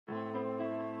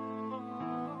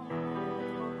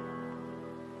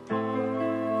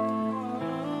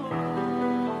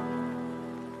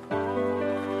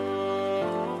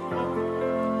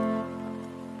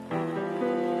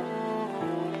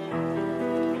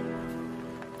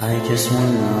I just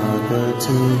wanna go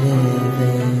to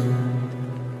heaven.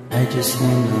 I just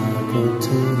wanna go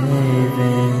to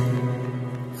heaven.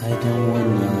 I don't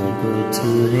wanna go to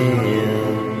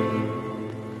hell.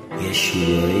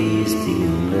 Yeshua is the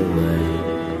only way.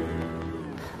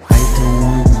 I don't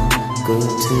wanna go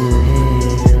to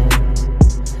hell.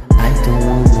 I don't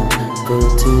wanna go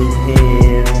to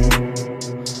hell.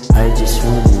 I just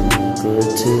wanna go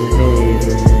to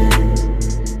heaven.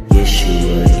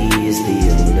 Yeshua, he is the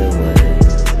only way.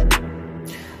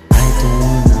 I don't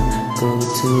wanna go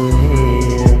to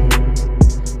hell.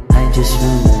 I just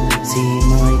wanna see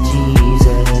my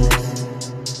Jesus.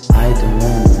 I don't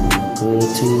wanna go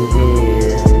to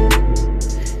hell.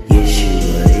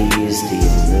 Yeshua, he is the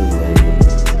only way.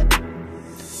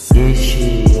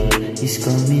 Yeshua is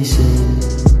coming soon.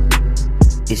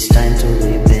 It's time to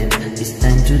repent, it's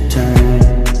time to turn.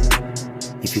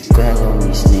 If you call on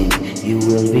his name, you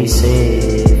will be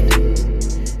saved.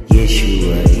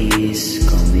 Yeshua is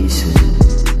coming soon.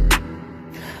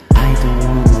 I don't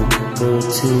wanna go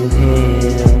to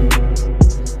hell.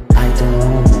 I don't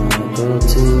wanna go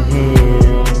to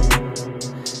hell.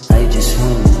 I just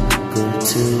wanna go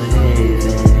to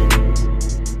heaven.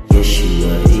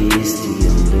 Yeshua is the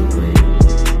only way.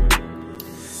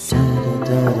 Da da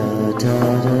da da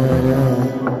da da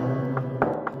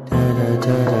da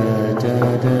da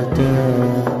da da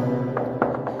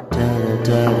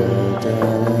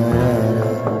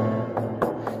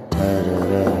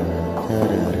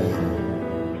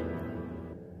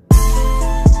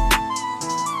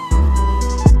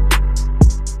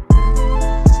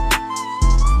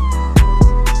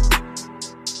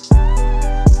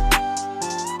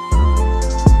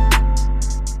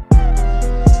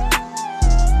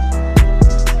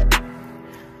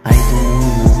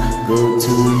go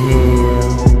to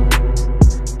hell.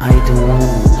 I don't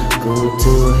wanna go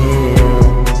to hell.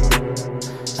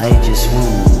 I just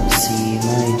wanna see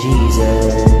my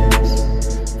Jesus.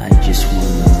 I just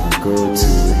wanna go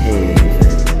to heaven.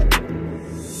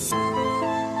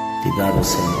 The Bible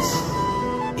says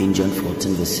in John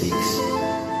 14 verse 6,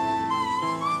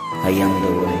 I am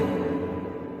the way,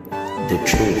 the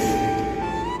truth,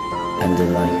 and the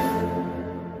life.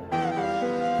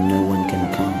 No one can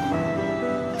come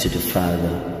to the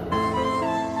Father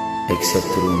except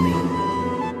through me.